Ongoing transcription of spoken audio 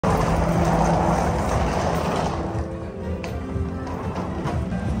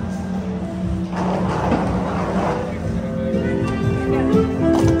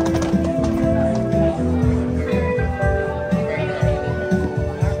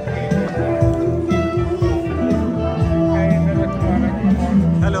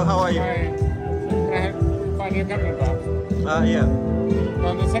Yeah.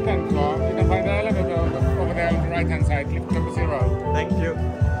 On the second floor, you can find the elevator over there on the right hand side, lift number 0. Thank you.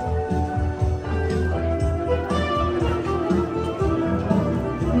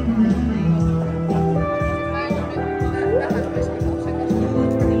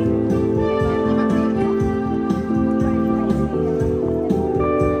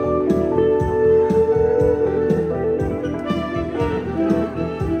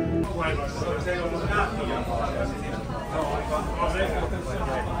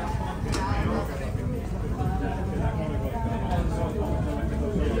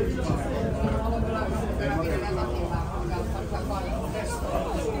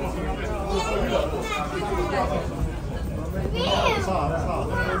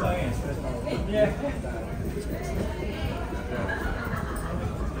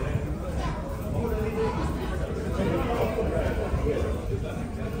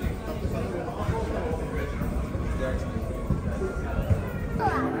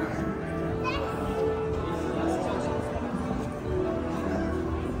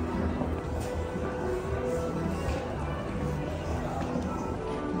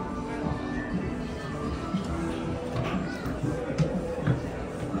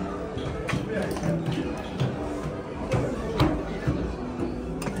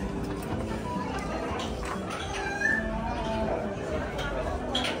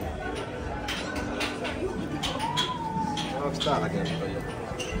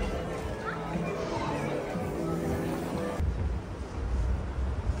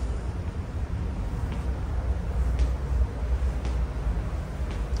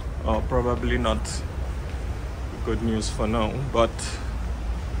 Oh, probably not good news for now, but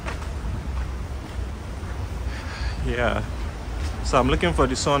yeah. So I'm looking for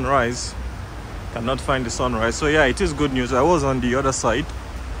the sunrise, cannot find the sunrise. So yeah, it is good news. I was on the other side,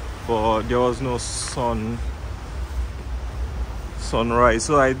 but there was no sunrise.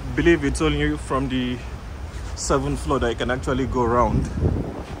 So I believe it's only from the 7th floor that I can actually go around,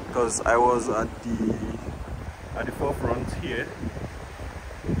 because I was at the forefront here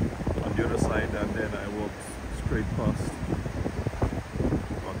on the other side, and then I walked straight past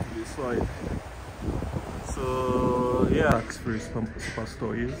onto this side. So yeah, tax-free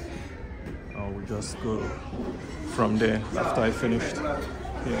superstore is. I will just go from there after I finished.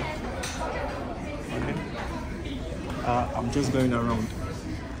 Yeah. Okay. I'm just going around.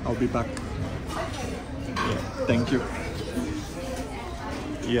 I'll be back. Yeah. Thank you.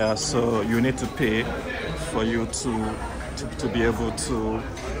 Yeah. So you need to pay for you to be able to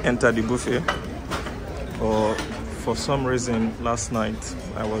enter the buffet. Or for some reason last night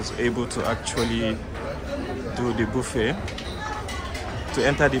I was able to actually do the buffet, to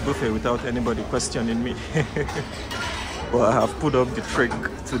enter the buffet without anybody questioning me. But I have put up the trick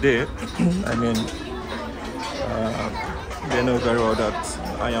today. I mean, they know very well that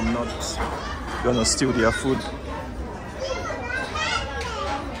I am not gonna steal their food.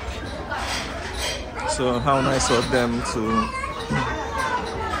 So how nice of them to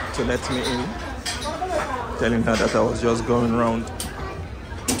let me in, telling her that I was just going around.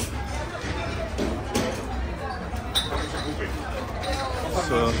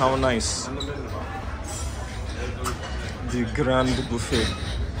 So how nice. The grand buffet.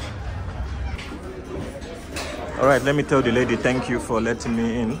 All right, let me tell the lady thank you for letting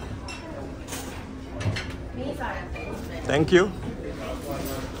me in. Thank you.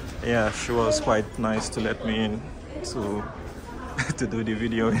 Yeah, she was quite nice to let me in to do the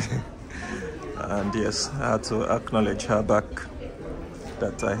video. And yes, I had to acknowledge her back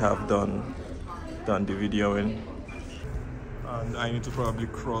that I have done the video in. And I need to probably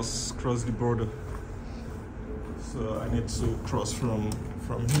cross the border. So I need to cross from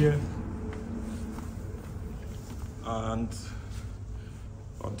here and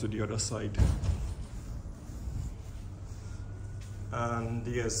onto the other side. And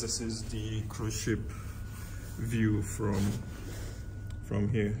yes, this is the cruise ship view from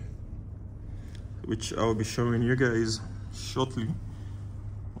here, which I'll be showing you guys shortly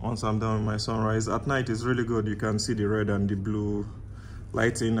once I'm done with my sunrise. At night it's really good. You can see the red and the blue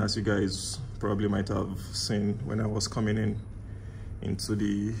lighting, as you guys probably might have seen when I was coming into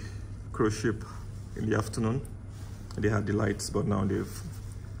the cruise ship in the afternoon. They had the lights, but now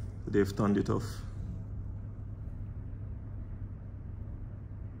they've turned it off.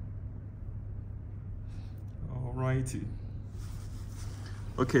 Alrighty.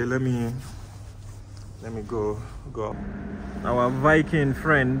 Okay, let me go up. Our Viking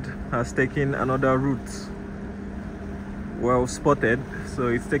friend has taken another route. Well spotted. So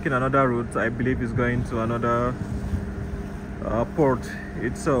it's taking another route. I believe it's going to another port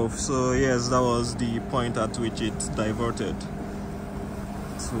itself. So yes, that was the point at which it diverted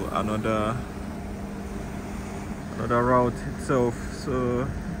to another route itself. So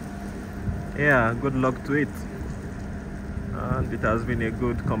yeah, good luck to it, and it has been a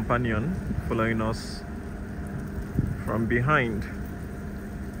good companion following us from behind.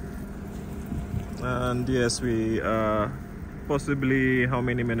 And yes, we are possibly, how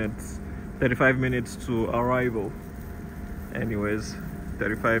many minutes? 35 minutes to arrival. Anyways,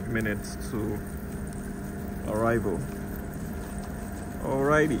 35 minutes to arrival.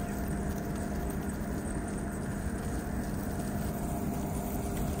 Alrighty.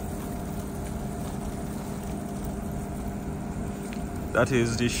 That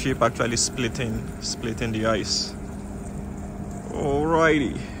is the ship actually splitting the ice.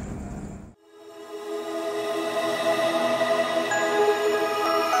 Alrighty.